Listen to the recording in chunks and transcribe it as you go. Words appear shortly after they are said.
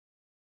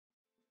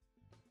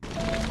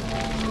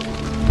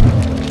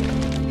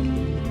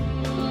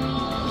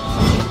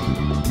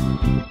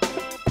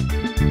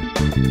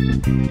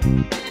Hello,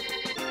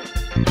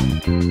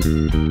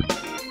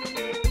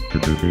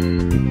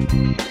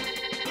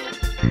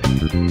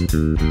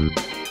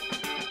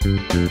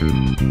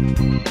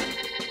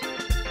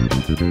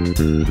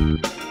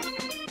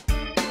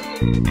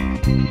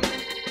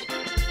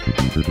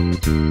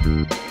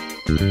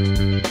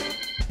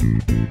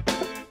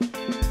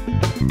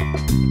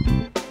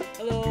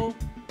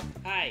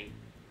 hi,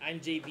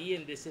 I'm JB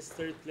and this is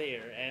Third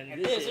Player,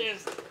 and this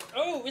is...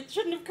 Oh, it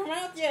shouldn't have come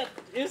out yet!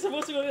 It was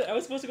supposed to go... I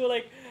was supposed to go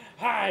like,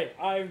 hi,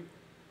 I'm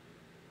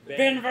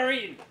Ben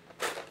Varine!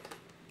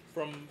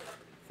 From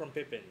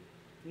Pippin.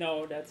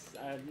 No, that's...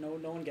 no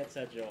one gets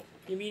that joke.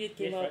 You mean it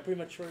came out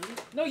prematurely?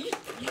 No, you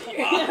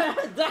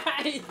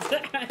die!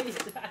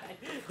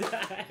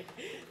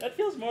 That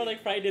feels more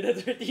like Friday the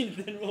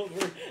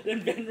 13th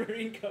than Ben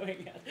Marine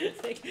coming out.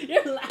 It's like,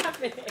 you're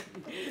laughing!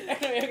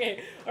 Anyway,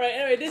 okay. Alright,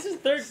 anyway, this is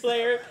Third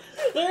Player.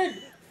 Third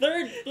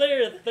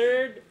player.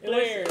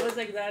 It was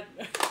like that.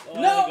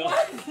 No,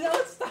 what?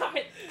 No, stop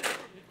it!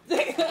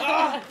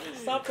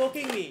 Stop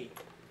poking me.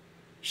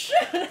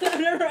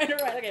 Never mind,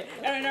 okay.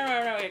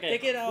 Never mind, okay.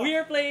 Take it off. We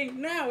are playing...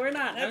 No, we're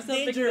not. That's I'm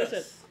still dangerous. thinking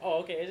this.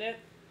 Oh, okay, is it?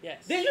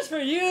 Yes. Dangerous for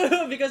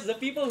you, because the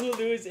people who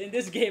lose in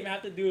this game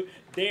have to do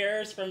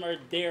dares from our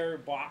dare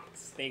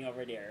box thing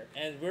over there.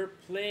 And we're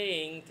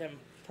playing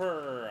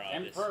Tempurra.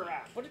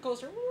 Tempurra. Put it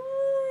closer.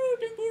 Woo,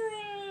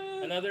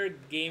 Tempurra. Another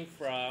game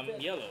from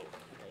Yellow.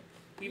 Okay.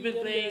 We've been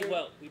playing,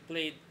 well, we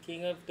played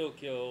King of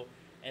Tokyo,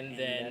 and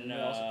then we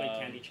also played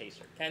Candy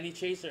Chaser. Candy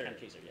Chaser,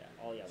 yeah,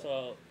 all yellow.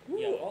 So,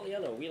 Woo, all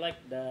yellow. We like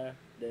the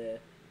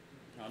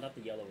no, not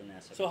the yellow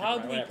Vanessa. So how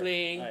do we whatever.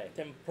 play Right.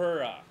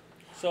 Tempurra?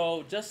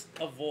 So just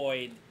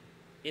avoid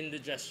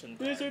indigestion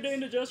cards. These are the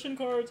indigestion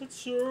cards. It's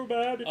so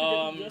bad if you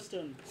get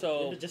indigestion.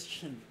 So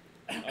indigestion.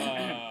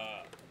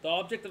 the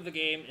object of the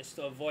game is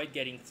to avoid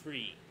getting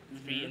three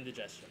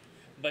indigestion.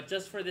 But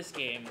just for this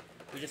game,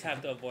 we just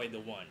have to avoid the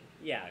one.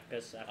 Yeah,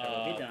 because after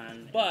we'll be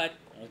done. But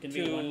it can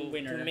be one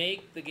winner. to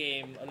make the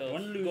game a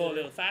little go a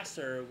little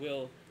faster,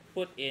 we'll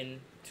put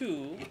in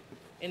 2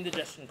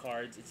 indigestion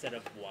cards instead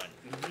of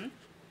 1.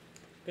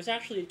 Because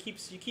actually,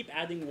 you keep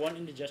adding 1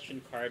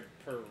 indigestion card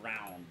per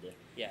round.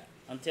 Yeah.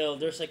 Until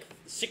there's like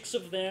 6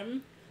 of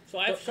them. So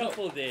I've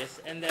shuffled this,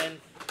 and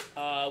then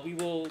we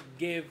will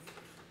give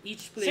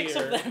each player 6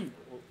 of them.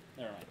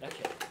 Never mind.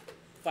 Okay.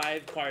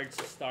 5 cards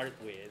to start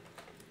with.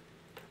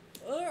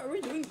 Are we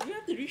doing? You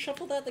have to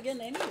reshuffle that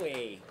again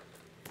anyway.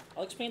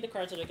 I'll explain the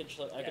cards that I can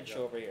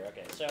show over here.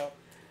 Okay, so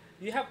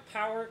you have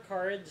power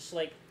cards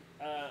like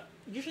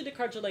usually the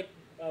cards are like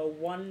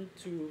 1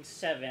 to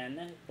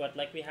 7, but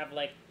like we have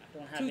like I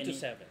don't have 2 any. to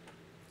 7.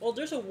 Well,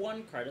 there's a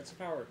 1 card. That's a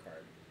power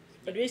card.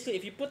 But basically,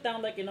 if you put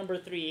down like a number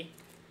 3,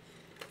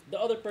 the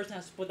other person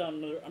has to put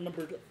down a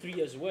number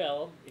 3 as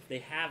well if they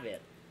have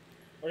it,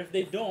 or if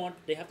they don't,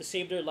 they have to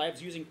save their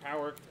lives using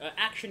power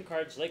action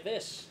cards like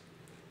this.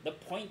 The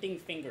pointing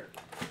finger.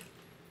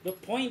 The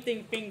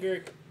pointing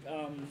finger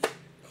card.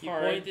 You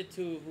point it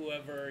to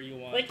whoever you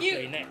want to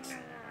play next.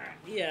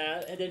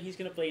 Yeah, and then he's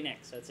gonna play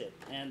next. That's it.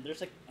 And there's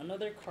like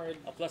another card.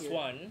 A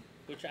 +1,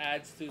 which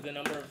adds to the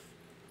number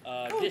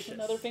of dishes. It's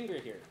another finger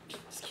here.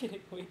 Just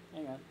kidding. Wait,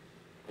 hang on.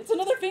 It's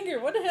another finger.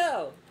 What the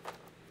hell?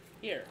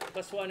 Here,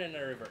 +1 and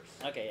a reverse.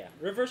 Okay, yeah.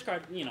 Reverse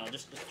card, you know,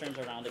 just turns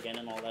around again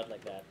and all that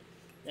like that.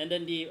 And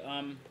then the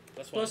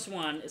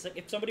 +1 is like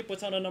if somebody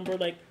puts on a number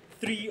like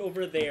 3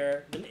 over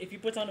there, then if you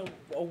put on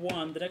a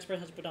 1, the next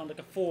person has to put down like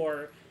a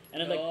 4,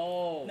 and then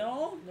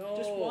no,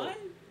 just 1.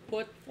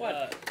 Put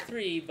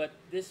 3, but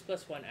this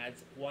 +1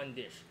 adds 1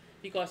 dish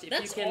because if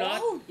That's you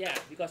cannot, all?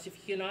 because if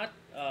you cannot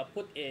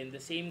put in the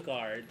same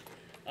card,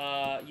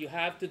 you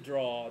have to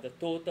draw the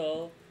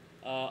total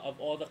of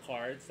all the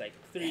cards, like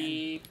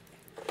 3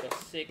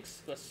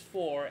 +6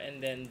 +4,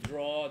 and then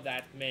draw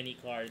that many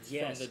cards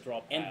from the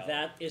draw pile. And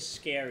that is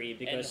scary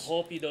because and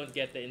hope you don't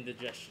get the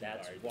indigestion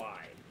that's card.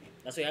 why.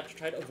 That's why you have to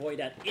try to avoid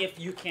that if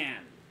you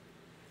can.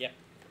 Yep.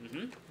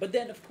 But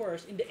then, of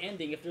course, in the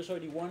ending, if there's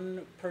already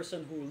one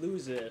person who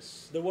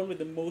loses, the one with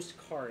the most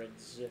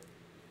cards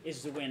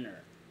is the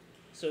winner.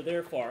 So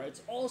therefore,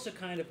 it's also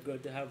kind of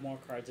good to have more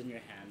cards in your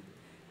hand,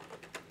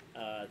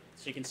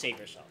 so you can save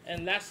yourself.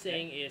 And last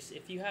thing is,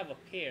 if you have a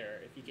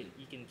pair, if you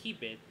can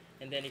keep it,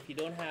 and then if you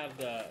don't have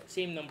the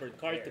same numbered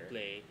card to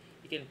play,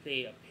 you can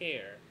play a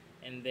pair,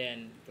 and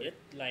then it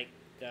like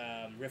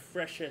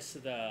refreshes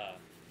the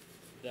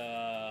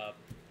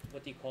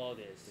what do you call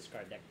this?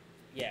 Discard deck.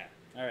 Yeah.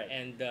 All right.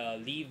 And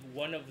leave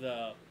one of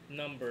the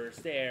numbers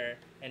there,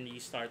 and you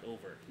start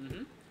over.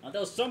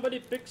 Until somebody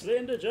picks the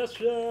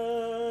indigestion,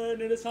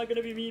 and it's not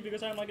gonna be me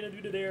because I'm not gonna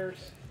do the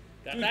dares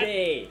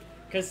today.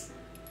 Cause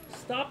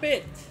stop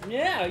it.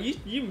 Yeah,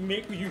 you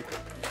make me.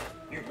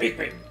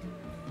 Wait,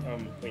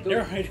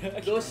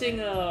 go sing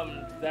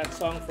that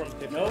song from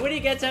Tempurra. Nobody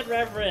gets that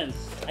reference.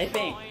 I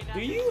think. Do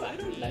you? I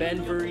don't.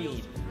 Ben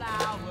Varine.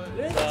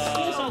 This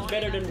sounds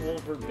better than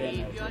Wolver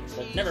Ben.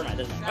 But never mind.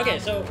 Doesn't matter. Okay,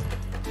 so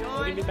we're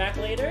gonna be back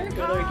later with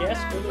our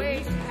guest for the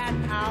week.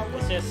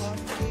 This is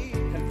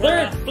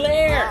Third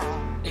Player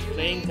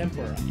playing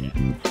Tempurra. Yeah.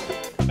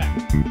 Come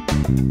back.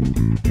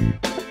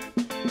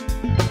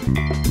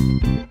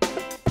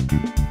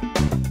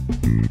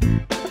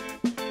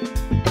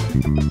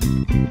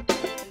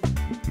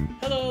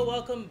 Hello,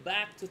 welcome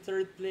back to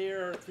Third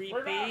Player or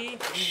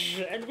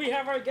 3P. And we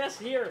have our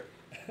guest here.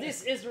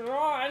 This is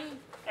Ron.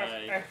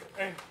 Hi.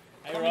 Hi,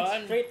 Coming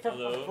Ron. straight from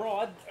Hello.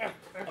 abroad.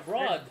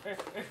 Abroad?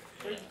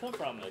 Where'd you come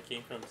from? I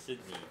came from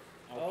Sydney.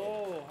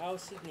 Oh,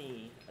 how's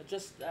Sydney?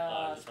 Just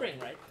spring,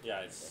 right? Yeah,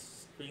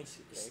 it's spring's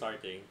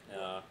starting.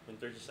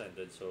 Winter just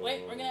ended, so.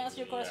 Wait, we're gonna ask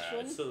you a question. Yeah,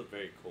 it's still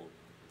very cold.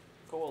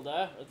 Cold,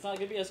 huh? It's not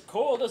gonna be as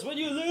cold as when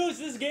you lose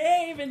this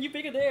game and you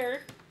pick it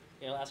there.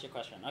 Okay, I'll ask you a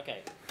question.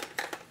 Okay.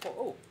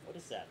 Oh, what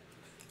is that?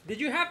 Did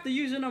you have to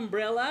use an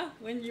umbrella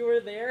when you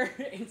were there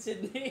in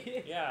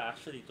Sydney? Yeah,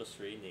 actually, it was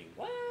raining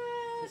What?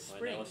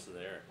 when I was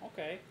there.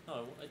 Okay.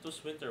 No, it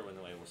was winter when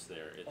I was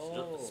there. It's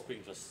Oh. just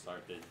spring just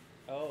started.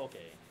 Oh,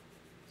 okay.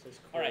 So it's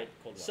cold. All right.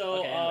 Cold So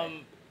okay,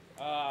 anyway.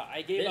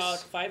 I gave This- out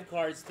 5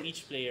 cards to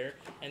each player,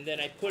 and then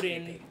I put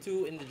in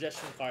 2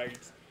 indigestion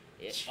cards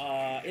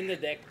in the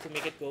deck to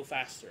make it go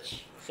faster.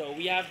 So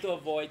we have to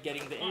avoid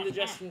getting the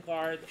indigestion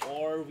card,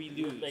 or we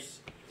lose.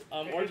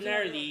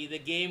 Ordinarily, the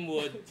game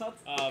would It's not-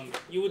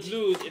 you would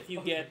lose if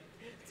you get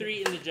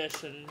 3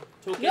 indigestion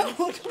tokens. No,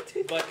 don't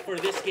do But for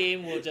this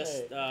game, we'll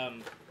just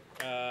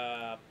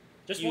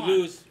Just you one.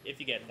 lose if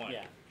you get 1.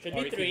 Yeah. Should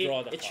Or be if you 3.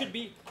 draw the It should card.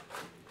 be.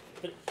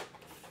 But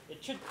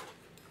it should.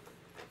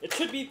 It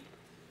should be.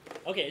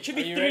 Okay, it should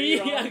Are be you 3.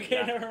 ready, Ron? Okay,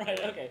 Yeah. never mind.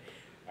 Okay.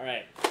 All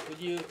right. Would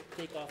you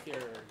take off your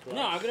gloves?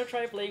 No, I'm gonna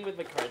try playing with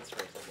the cards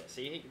first. Okay.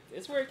 See,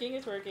 it's working.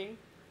 It's working.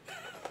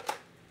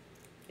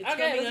 It's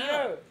okay, coming let's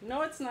out. go.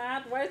 No, it's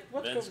not. Why?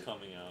 What's Ben's going?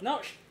 coming out.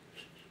 No.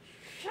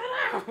 Shut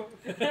up.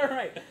 All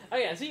right.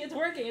 Okay. See, it's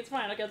working. It's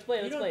fine. Okay, let's play.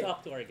 You Let's don't play.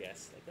 talk to our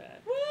guests like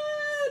that.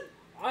 What?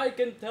 I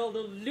can tell the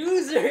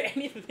loser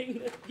anything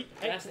that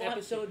I Last want.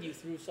 episode, you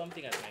threw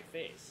something at my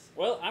face.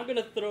 Well, I'm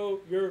gonna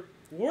throw your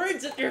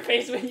words at your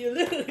face when you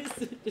lose.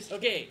 Just-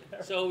 Okay,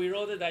 so we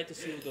roll the die to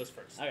see who goes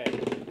first. Okay.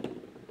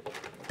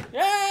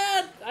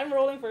 Yeah, I'm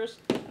rolling first.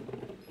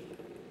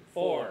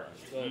 4.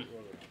 Go, Mm.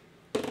 roll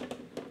it.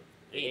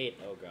 8.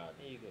 Oh god.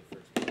 You go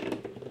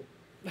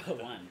first.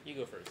 1. You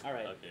go first. All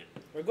right. Okay.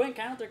 We're going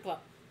counterclock.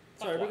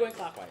 Sorry, we're going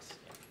Clockwise.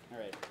 clockwise. All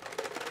right.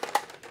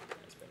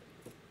 That's better.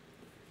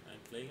 I'm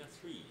playing a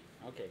 3.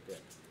 Okay, good.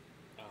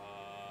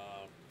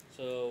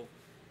 So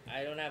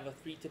I don't have a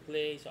 3 to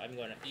play, so I'm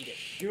gonna eat it.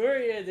 Sure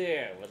you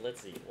do. Well,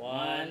 let's see.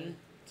 1,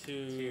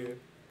 2, two.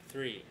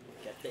 3.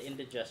 Get the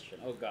indigestion.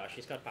 Oh gosh,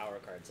 he's got power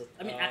cards.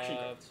 I mean, action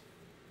cards.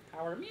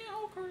 Power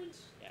meow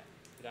cards. Yeah,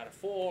 I got a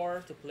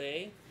 4 to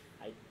play.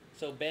 I-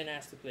 So Ben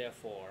has to play a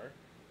 4,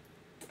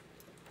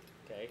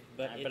 Okay.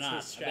 but I'm it's gonna-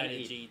 his I'm gonna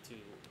eat. strategy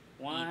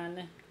to.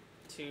 1,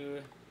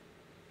 2,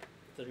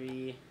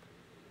 3,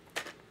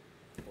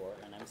 4,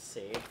 and I'm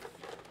safe.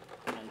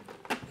 And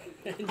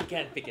You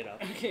can't pick it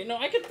up. okay, no,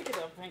 I can pick it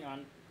up. Hang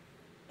on.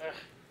 Ugh.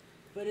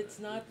 But it's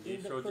not Did you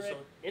in the throw this correct.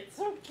 one? It's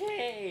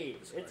okay.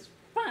 This It's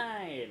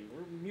fine.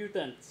 We're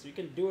mutants. We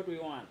can do what we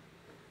want.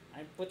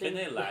 I put Can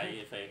in I lie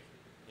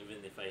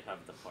even if I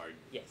have the card?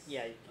 Yes.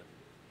 Yeah,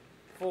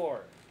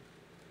 4.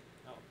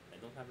 No, I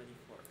don't have any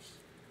 4s.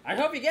 I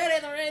hope you get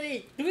it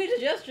already. 2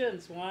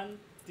 suggestions. 1,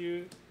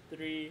 2,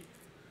 3.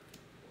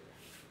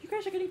 You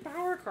guys are getting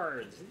power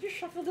cards. Did you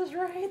shuffle this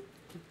right?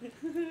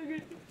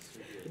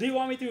 Do you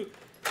want me to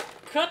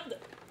cut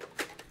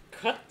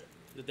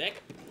The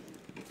deck.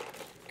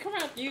 Come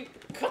on, you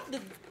cut the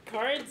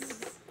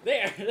cards.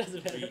 There, that's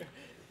better. 3.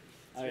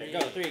 Alright, go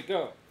 3,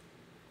 go.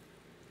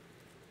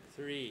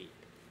 3.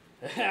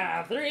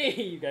 3.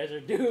 You guys are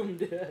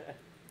doomed.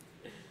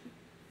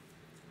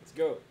 Let's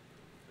go.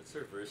 Let's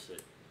reverse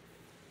it.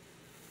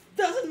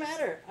 Doesn't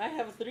matter. I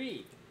have a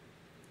 3.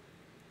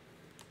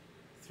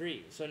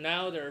 3. So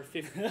now there are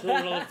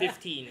total of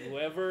 15.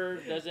 Whoever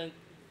doesn't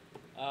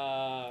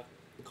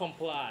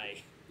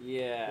comply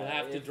Yeah. will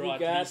have to if draw we at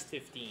got- least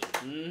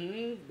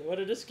 15. What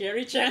are the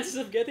scary chances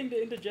of getting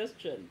the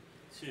indigestion?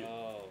 2.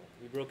 Oh,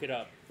 we broke it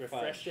up.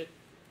 Refreshed it.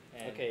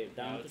 And Okay,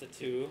 now down it's to a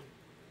 2.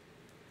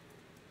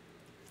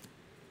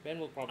 Ben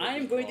will probably.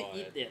 I'm going to draw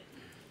eat it.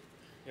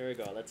 Here we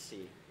go. Let's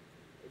see.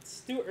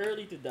 It's too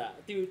early to die.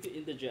 To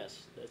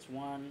indigest. That's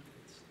 1.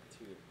 That's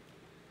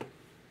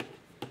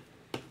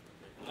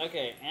 2.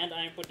 Okay, and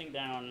I'm putting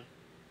down.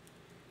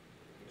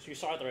 Because you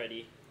saw it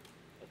already.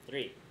 A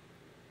 3.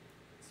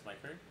 It's my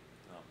turn?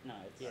 No. No,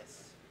 it's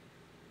Yes.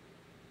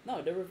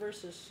 No, the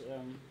reverse is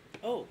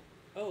Oh,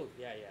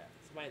 yeah.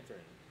 It's my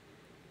turn.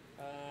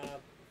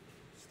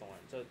 Storm.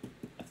 So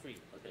a 3.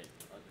 Okay,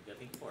 I'm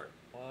getting 4.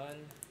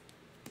 1,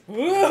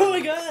 Oh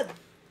my god!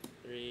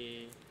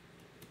 3,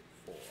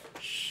 4.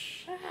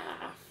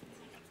 Shaft.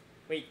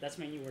 Wait, that's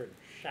my new word.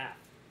 Shaft.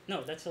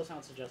 No, that still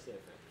sounds suggestive.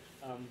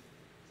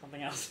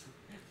 Something else.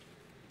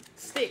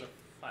 Stick.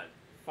 5.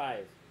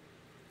 5.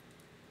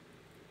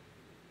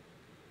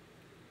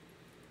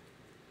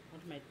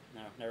 What am I?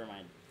 No, never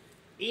mind.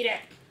 Eat it.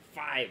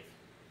 5.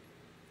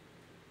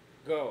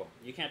 Go.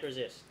 You can't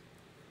resist.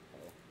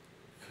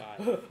 5.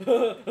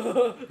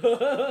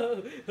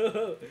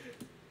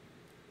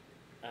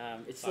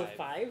 It's still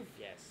 5.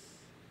 Yes.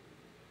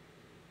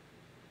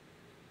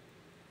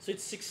 So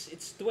it's 6.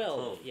 It's 12.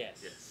 Oh, Yes.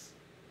 Yes.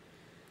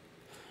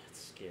 That's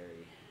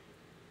scary.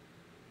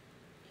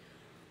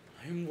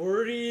 I'm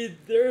worried.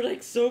 There are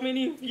like so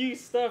many few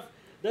stuff.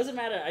 Doesn't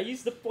matter. I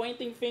use the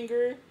pointing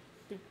finger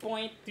to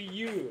point to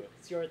you.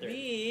 It's your turn.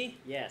 Me?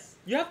 Yes.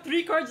 You have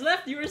 3 cards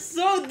left. You are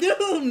so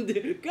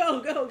doomed.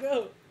 Go, go,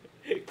 go.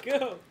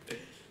 Go.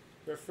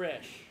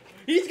 Refresh.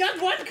 He's got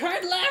 1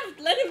 card left.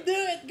 Let him do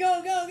it.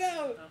 Go, go,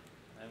 go.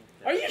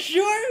 Are you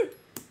sure?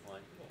 1,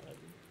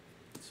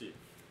 2.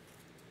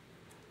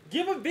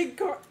 Give a big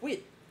card.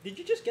 Wait. Did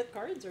you just get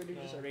cards or did you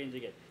just No. arrange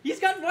again? He's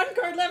got 1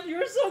 card left.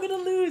 You're so gonna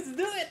lose.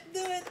 Do it.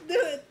 Do it. Do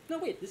it. No,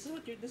 wait. This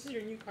is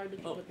your new card that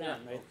you Oh, put yeah.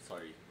 down, right? Oh,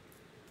 sorry.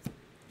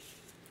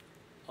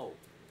 Oh.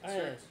 Oh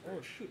sorry.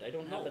 shoot! I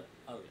don't have No. it.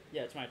 Oh,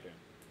 Yeah, it's my turn.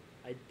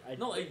 I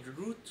no, I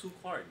drew 2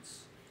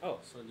 cards. Oh,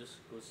 So this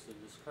goes to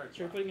this card. so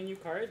you're putting a new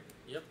card.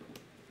 Yep.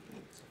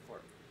 It's a 4.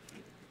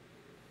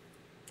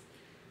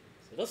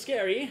 It's a little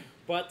scary,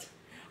 but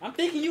I'm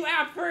taking you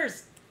out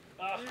first.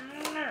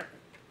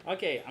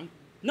 Okay,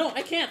 No,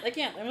 I can't.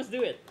 I must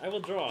do it. I will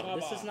draw. Come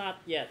This is on.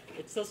 not yet.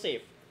 It's still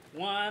safe.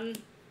 1,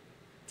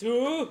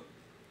 2,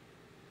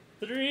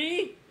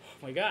 3.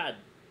 Oh my god.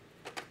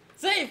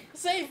 Safe!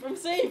 Safe! I'm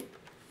safe!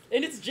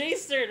 And it's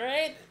Jay's turn,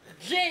 right?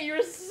 Jay,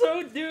 you're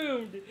so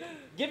doomed!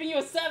 Giving you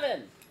a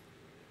 7.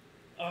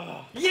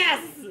 Ah.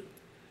 Yes!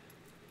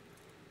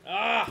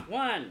 Ah.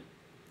 1,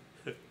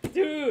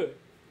 2,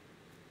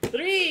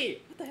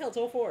 3. What the hell? It's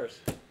all 4s.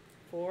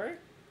 4,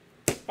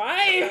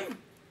 5.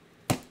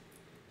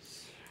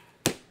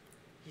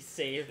 He's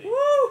safe. Safe.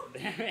 Woo!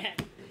 Damn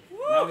it.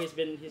 Now he's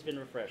been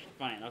refreshed.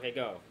 Fine. Okay,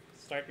 go.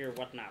 Start your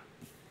what now?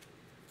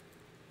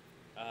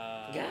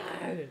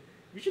 God,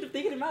 we should have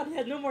taken him out. He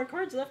had no more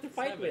cards left to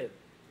fight 7. with.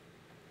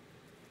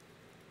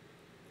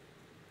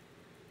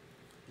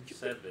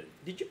 7.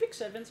 Did you pick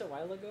 7s a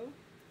while ago?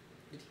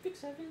 Did he pick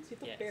 7s? He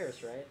took Yes.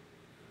 pairs, right?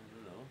 I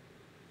don't know.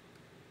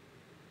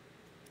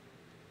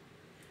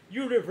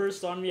 You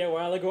reversed on me a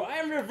while ago.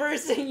 I'm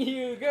reversing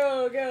you.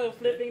 Go, go.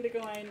 Flipping the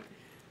coin.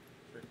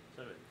 Sure,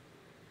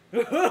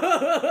 7.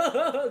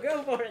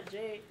 Go for it,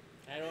 Jay.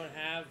 I don't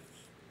have,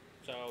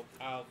 so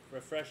I'll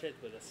refresh it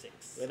with a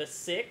 6. With a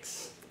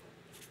 6?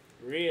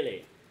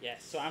 Really?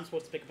 Yes. So I'm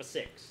supposed to pick up a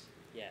 6.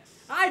 Yes.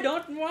 I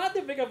don't want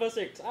to pick up a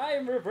 6. I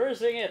am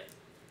reversing it.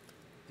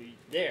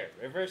 There,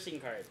 reversing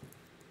card.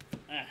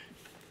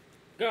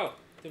 Go.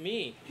 To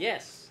me.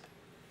 Yes.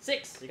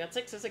 6. You got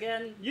 6s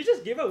again. You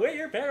just give away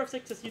your pair of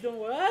 6s. You don't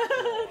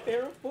want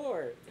pair of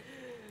 4.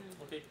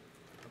 Okay.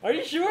 Are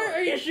you sure?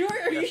 Are you sure?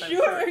 Are you Yes, I'm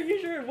sure? sure. Are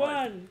you sure? 1,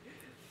 1,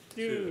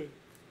 2,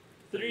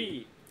 2,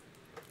 3.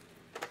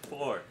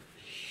 4.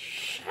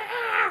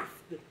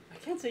 Shaft. I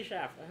can't say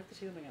shaft. I have to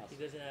say something else.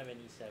 He doesn't have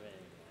any 7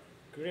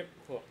 anymore. Grip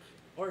hook.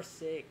 Or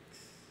 6.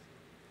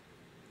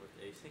 But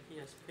I think he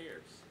has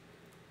pairs.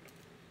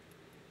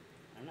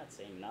 I'm not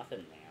saying nothing,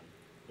 man.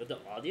 But the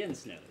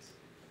audience knows.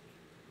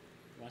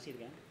 You want to see it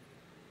again?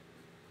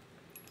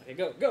 Okay,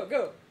 go, go,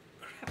 go!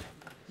 Crap.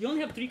 You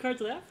only have 3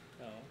 cards left?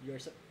 No. You're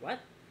so... What?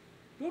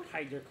 Don't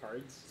hide your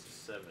cards.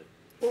 7.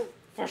 Oh,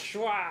 for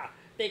sure!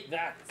 Take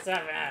that,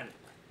 7!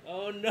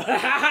 Oh no.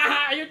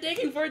 You're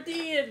taking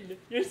 14!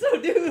 You're so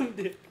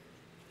doomed!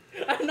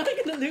 I'm not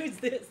gonna lose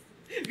this!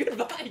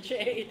 Goodbye,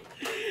 Jay!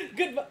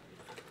 Goodbye!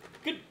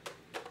 Good...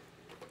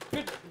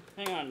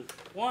 Hang on.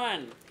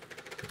 1,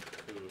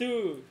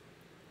 2,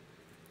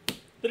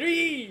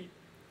 3,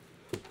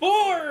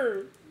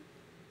 4!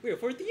 Wait,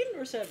 14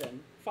 or 7?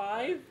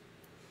 5,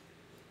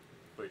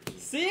 14.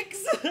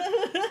 6,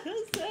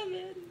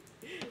 7.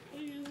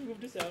 Let's move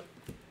this out.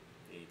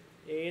 8.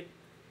 8,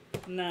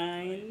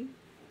 9.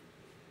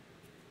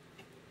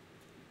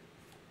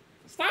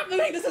 Stop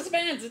moving the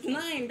suspense! It's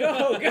 9!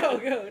 Go, go,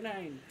 go!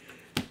 9.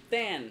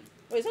 10.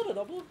 Oh, is that a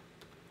double?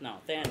 No,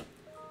 10.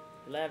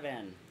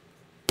 11.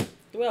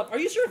 12. Are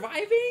you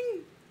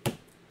surviving?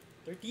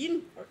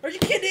 13? Are you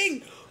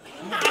kidding?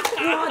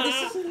 God,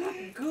 this is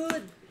not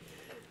good.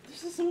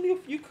 This is only a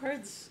few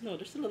cards. No,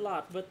 there's still a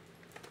lot, but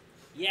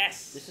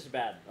Yes. this is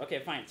bad. Okay,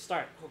 fine.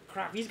 Start. Oh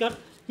crap! He's got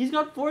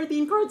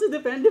 14 cards to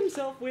defend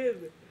himself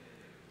with.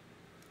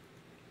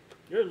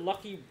 Your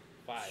lucky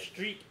 5.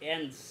 streak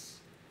ends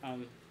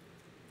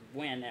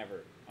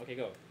whenever. Okay,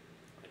 go.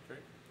 My turn.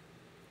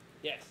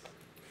 Yes.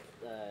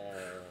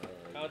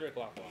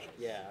 Counterclockwise.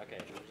 Yeah. Okay.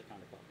 Here's a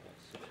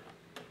counterclockwise.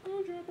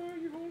 Oh,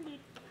 Jabba, you hold it.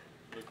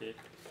 Okay.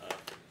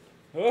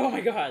 Oh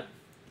my God.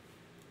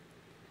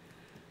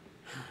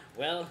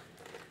 Well,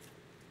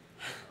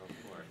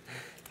 4.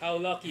 How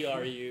lucky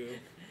are you?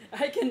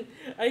 I can.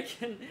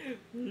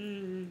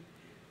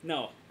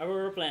 No, I will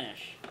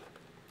replenish.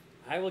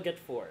 I will get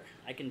 4.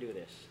 I can do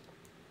this.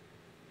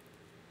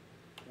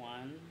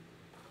 1,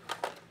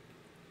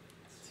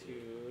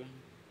 2,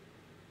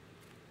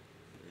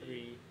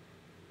 3.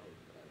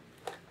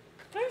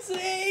 I'm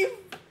safe.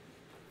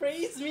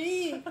 Praise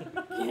me.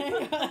 Hang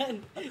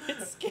on.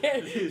 It's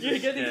scared. This You're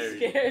is getting scary.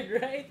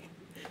 scared, right?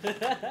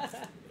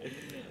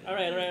 all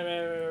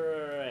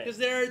right. Because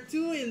there are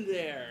 2 in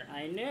there.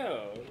 I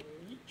know.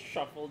 You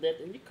shuffled it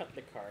and you cut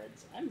the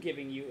cards. I'm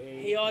giving you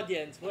a... Hey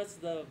audience, what's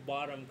the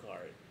bottom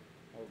card?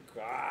 Oh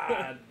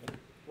God.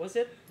 Was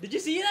it? Did you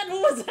see that?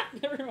 What was that?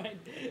 Never mind.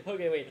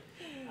 Okay, wait.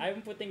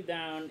 I'm putting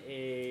down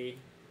a.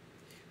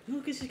 No,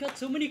 because he's got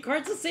so many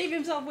cards to save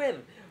himself with.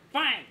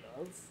 Fine.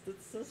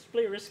 Let's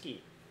play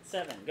risky.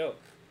 7. Go.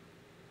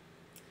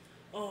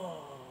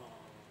 Oh.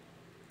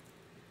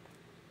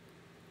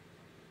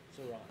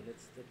 So Ron,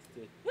 let's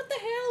do it. What the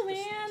hell,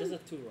 man? Just a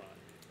 2 Ron.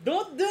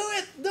 Don't do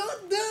it!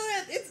 Don't do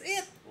it! It's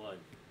it! 1,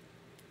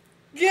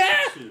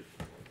 Yeah! 2.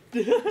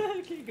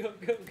 Okay, go.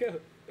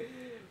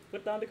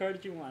 Put down the card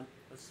that you want.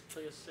 Let's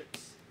play a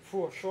 6.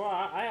 For sure,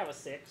 I have a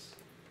 6.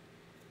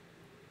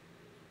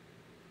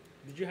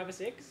 Did you have a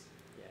 6?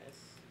 Yes.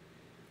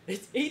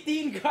 It's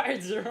 18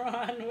 cards,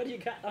 Ron. What do you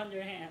got on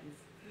your hands?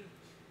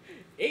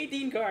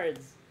 18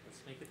 cards.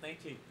 Let's make it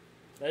 19.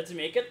 Let's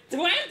make it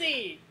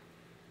 20!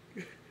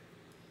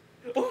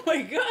 Oh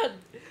my god!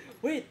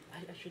 Wait,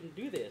 I shouldn't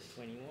do this.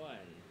 21.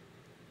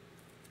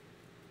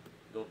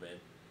 Go, Ben.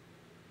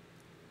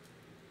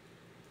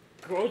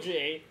 Go,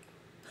 Jay.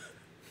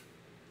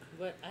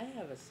 But I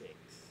have a 6.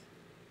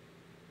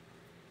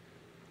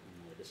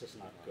 Oh, this is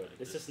not good.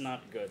 This is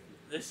not good.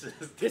 This is.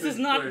 This is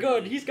not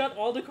good. 30. He's got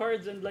all the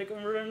cards and like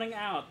I'm running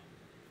out.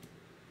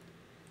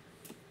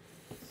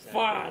 7.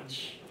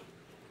 Fudge!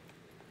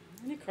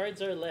 How many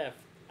cards are left?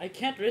 I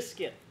can't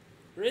risk it.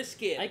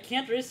 Risk it. I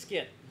can't risk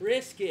it.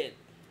 Risk it.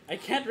 I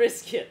can't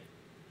risk it.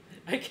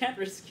 I can't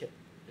risk it.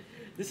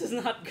 This is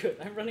not good.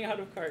 I'm running out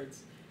of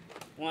cards.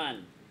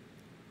 1.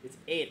 It's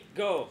 8.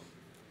 Go.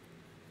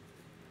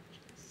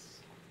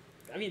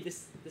 I mean,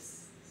 this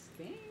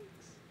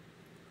stinks.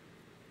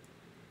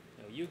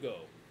 No, you go.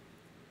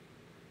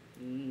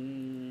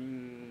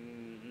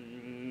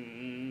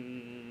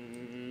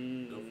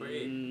 Go for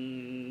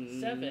 8.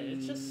 7.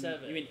 It's just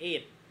 7. You mean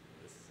 8?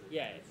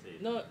 Yeah. Let's see.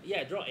 No.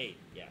 Yeah. Draw 8.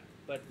 Yeah.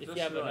 But if Just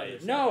you have draw another.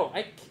 8. No,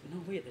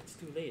 no, wait, it's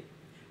too late.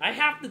 I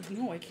have to.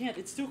 No, I can't.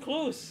 It's too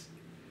close.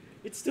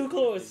 It's too You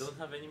close. don't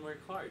have any more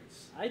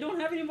cards. I don't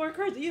have any more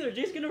cards either.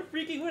 Jay's gonna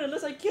freaking win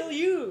unless I kill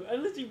you.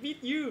 Unless you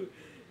beat you.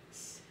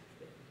 7.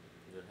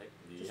 The heck?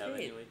 Do you Just have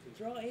 8. any way to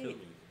Draw kill 8.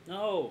 me?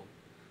 No.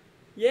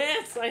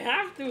 Yes, I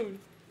have to.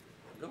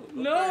 Go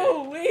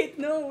No, for wait,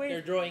 no, You're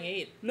wait. drawing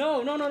 8.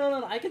 No.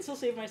 I can still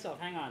save myself.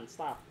 Hang on,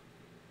 stop.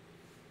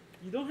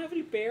 You don't have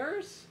any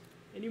pairs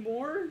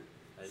anymore?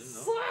 I don't know.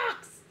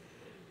 Sucks!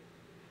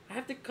 I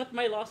have to cut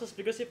my losses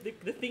because if the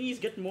thingies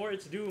get more,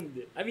 it's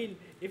doomed. I mean,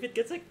 if it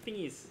gets like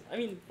thingies. I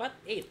mean, but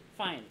 8,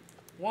 fine.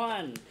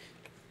 1.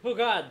 Oh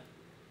god.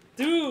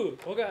 2.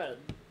 Oh god.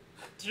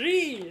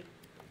 3.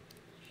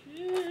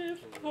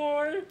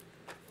 4.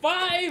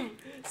 5.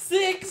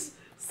 6.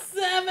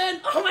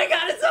 7. Oh my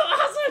god, it's so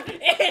awesome!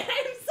 8.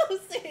 I'm so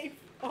safe.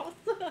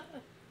 Awesome.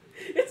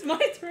 It's my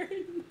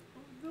turn.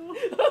 No.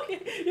 Okay,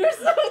 you're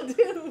so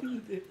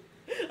doomed.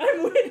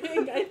 I'm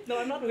winning. No,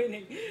 I'm not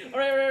winning. All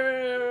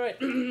right.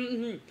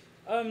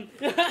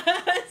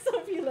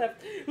 Sophie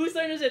left. Whose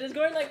turn is it? It's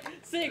going like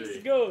 6.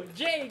 Jay. Go,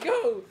 Jay,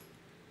 go.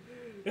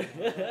 6.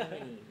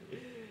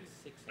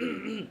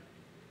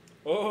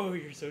 Oh,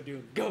 you're so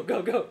doomed. Go.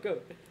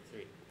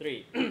 3.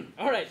 3.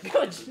 All right,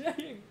 go,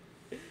 Jay.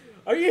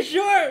 Are you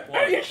sure? 1.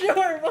 Are you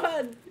sure?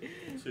 1,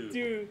 2,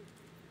 2.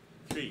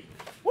 3.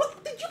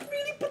 What? Did you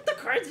really put the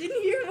cards in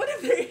here? What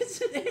if there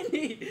isn't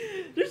any?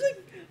 There's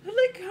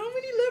like how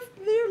many left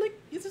there? Like,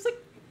 is this like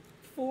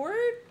 4?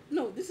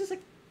 No, this is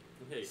like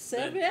Okay.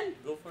 7, Ben,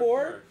 go for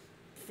 4,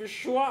 for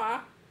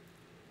sure.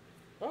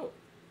 Oh.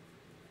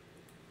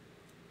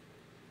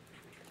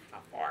 A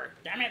 4.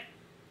 Damn it.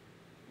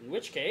 In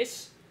which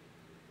case,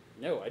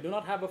 no, I do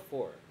not have a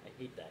 4. I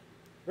hate that.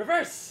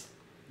 Reverse.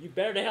 You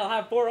better the hell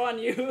have 4 on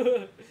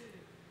you.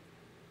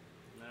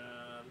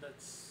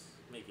 Let's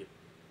make it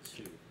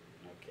 2.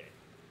 Okay.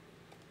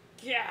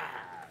 Yeah.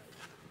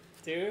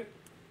 2.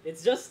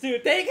 It's just 2.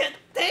 Take it.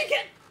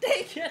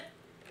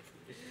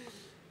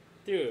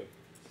 2.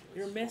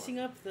 You're messing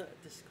up the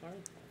discard.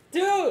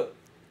 2.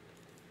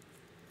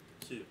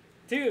 2.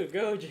 2.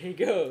 Go, Jay.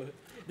 Go.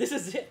 This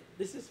is it.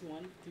 This is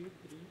 1, 2,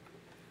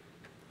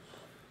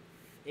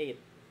 3, 8.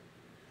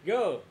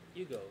 Go.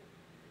 You go.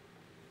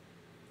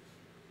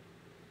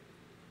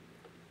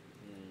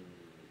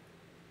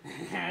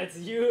 It's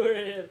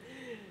you.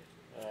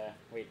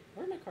 Wait.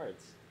 Where are my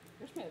cards?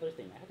 Where's my other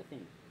thing? I have a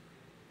thing.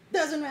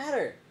 Doesn't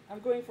matter. I'm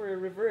going for a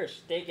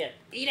reverse. Take it.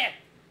 Eat it.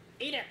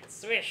 Eat it.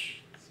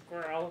 Swish.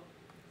 Squirrel.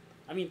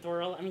 I mean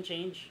twirl. I mean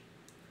change.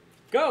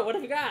 Go. What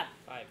have you got?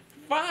 5.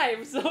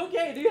 5s.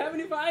 Okay. Do you have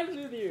any 5s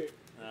with you?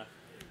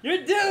 You're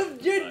You're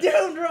doomed. You're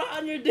doomed,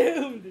 Ron. You're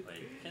doomed.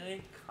 Wait, can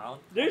I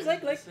count? There's how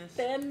like many this is?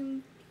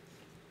 10.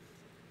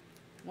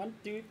 1,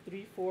 2,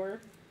 3, 4.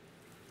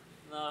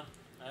 No,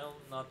 I'm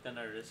not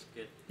gonna risk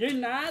it. You're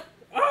not?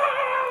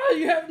 Ah!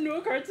 You have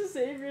no cards to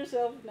save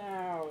yourself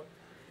now.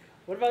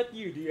 What about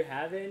you? Do you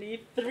have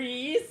any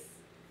 3s?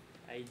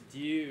 I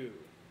do.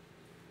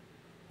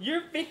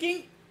 You're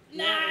picking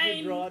 9. Yeah,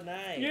 you draw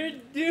 9. You're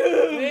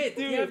doomed. Wait,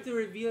 dude. you have to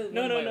reveal it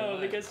No, one no, by no,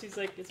 one. because it's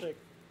like.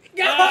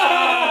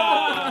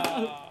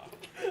 Ah!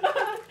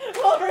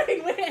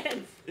 Wolverine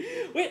wins.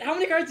 Wait, how many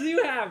many cards do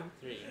you have?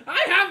 3. I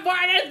have more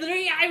than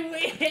 3. I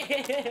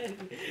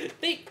win.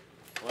 Think.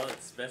 Well,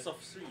 it's best of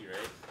 3,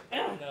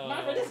 right? No.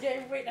 Not for this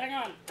game. Wait, hang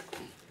on.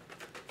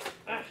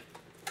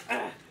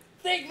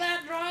 Take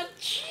that, Ron.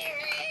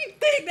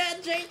 Take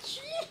that, Jay.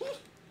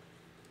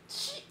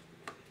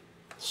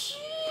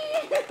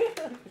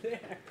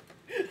 There.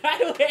 I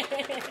win.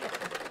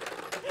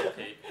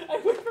 Okay. I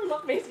win from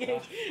luck-based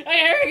games. Hey,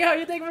 here we go.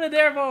 You take from the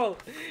dare bowl.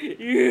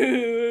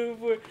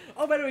 You.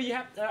 Oh, by the way, you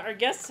have our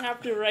guests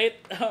have to write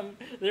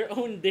their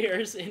own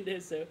dares in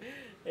this. So,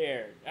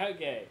 there.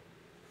 Okay.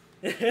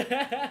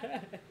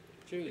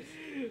 Choose.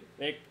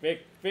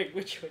 Pick.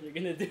 Which one you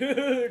gonna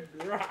do?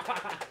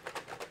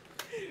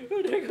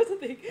 Oh, there goes the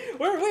thing.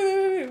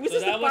 Wait. Was So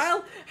this the that was-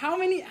 file? How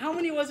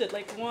many was it?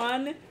 Like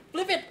 1.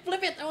 Flip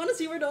it. I want to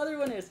see where the other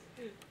one is.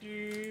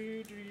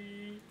 2,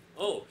 3.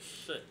 Oh,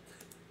 shit.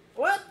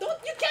 What?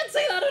 You can't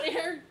say that on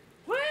air.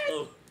 What?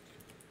 Oh.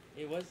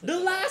 It was The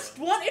last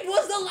one? It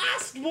was the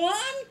last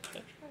one?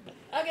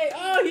 Okay,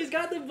 oh, he's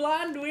got the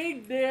blonde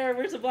wig there.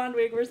 Where's the blonde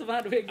wig? I'll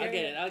get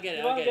it.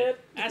 You want it?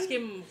 Ask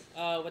him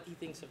what he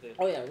thinks of it.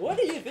 Oh yeah, what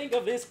do you think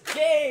of this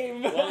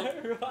game? Well,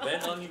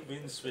 Ben only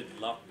wins with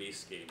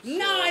luck-based games. No,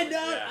 so, I don't.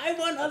 yeah, I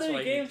want that's other why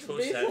he games chose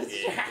based that on game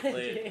to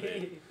play it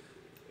strategy.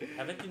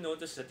 Haven't you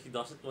noticed that he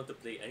doesn't want to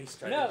play any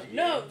strategy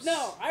No, games?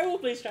 I will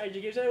play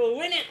strategy games. I will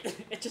win it.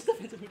 It just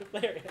depends on who the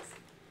player is.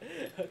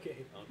 Okay.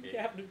 Okay. You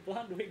have the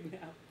blonde wig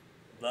now.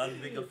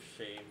 Blonde wig of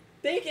shame.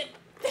 Take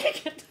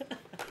it.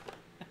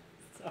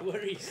 What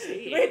are you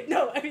saying? Wait,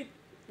 no, I mean,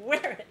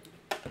 wear it.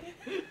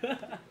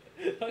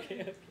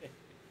 Okay.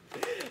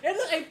 And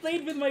I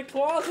played with my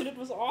claws and it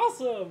was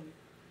awesome.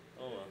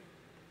 Oh well.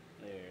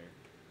 There.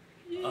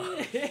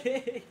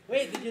 Yay.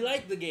 Wait, did you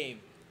like the game?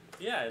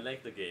 Yeah, I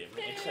like the game.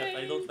 Except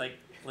I don't like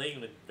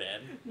playing with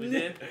Ben. With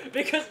it.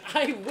 Because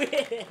I win.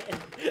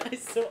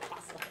 It's so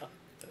awesome.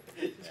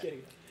 Just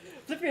kidding.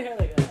 Flip your hair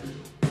like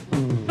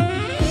that.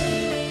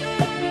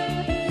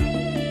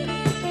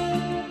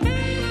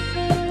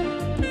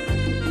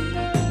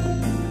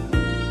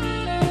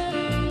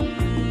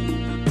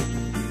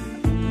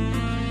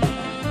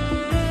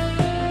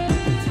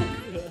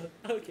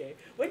 Okay.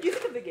 What do you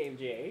think of the game,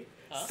 Jay?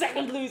 Huh?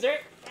 Second loser.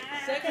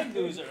 Second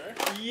loser.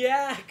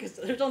 Yeah, because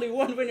there's only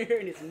one winner here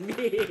and it's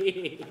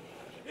me.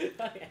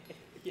 Okay.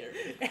 You're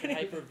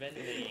Anyway.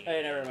 hyperventilating.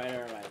 Okay, never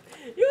mind.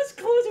 It was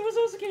close. It was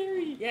so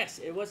scary. Yes,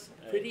 it was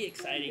pretty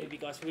exciting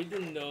because we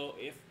didn't know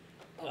if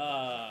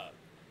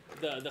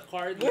the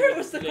card. Where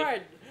was the flipped-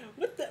 card?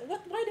 What?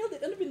 Why did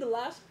it end up in the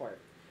last part?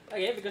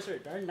 Okay, because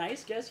our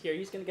nice guest here,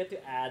 he's gonna get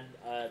to add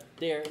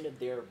dare in the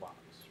dare box.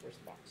 Where's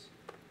the box?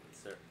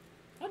 Sir.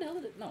 How the hell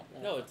did it? No.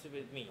 No, it's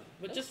with me.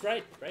 But just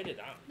write it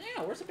down.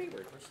 Yeah. Where's the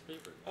paper? Where's the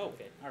paper? Oh,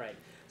 okay. All right.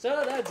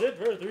 So that's it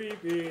for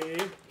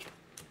 3P.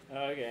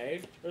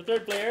 Okay. For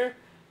third player,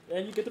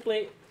 then you get to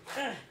play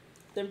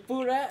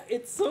Tempurra.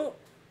 It's so.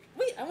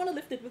 Wait, I want to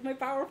lift it with my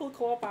powerful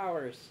claw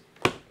powers.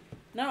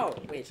 No,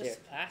 wait, It's there.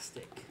 just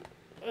plastic.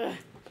 Ugh.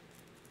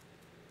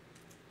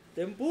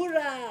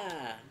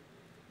 Tempurra!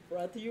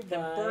 Brought to you by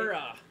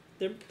Tempurra.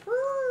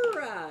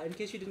 Tempurra! In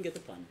case you didn't get the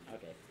pun.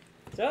 Okay.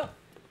 So,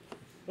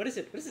 what is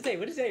it? What does it say?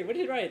 What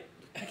did it write?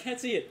 I can't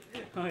see it.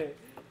 Okay.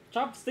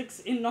 Chopsticks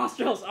in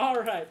nostrils.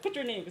 Alright. Put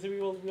your name because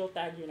we'll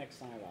tag you next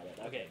time about it.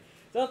 Okay.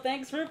 So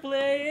thanks for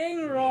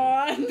playing,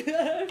 Ron.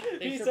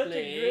 He's for such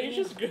playing. a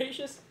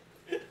gracious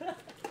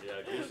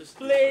Yeah, gracious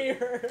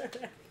player.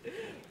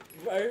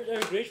 Our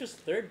gracious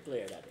third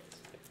player, that is.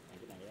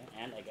 Thank you.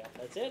 And I guess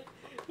that's it.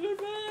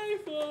 Goodbye,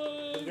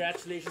 folks.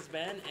 Congratulations,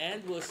 Ben,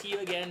 and we'll see you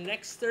again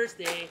next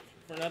Thursday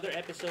for another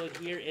episode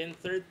here in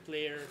Third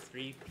Player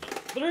 3P.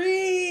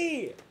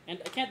 3! And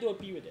I can't do a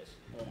P with this.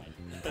 Never mind.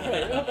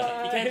 Alright,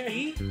 bye-bye. You can't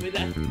pee with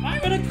that?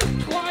 I'm gonna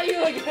claw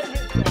you again.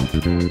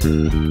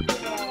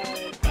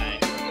 Bye.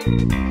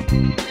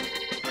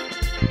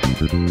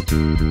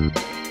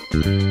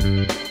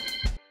 Bye.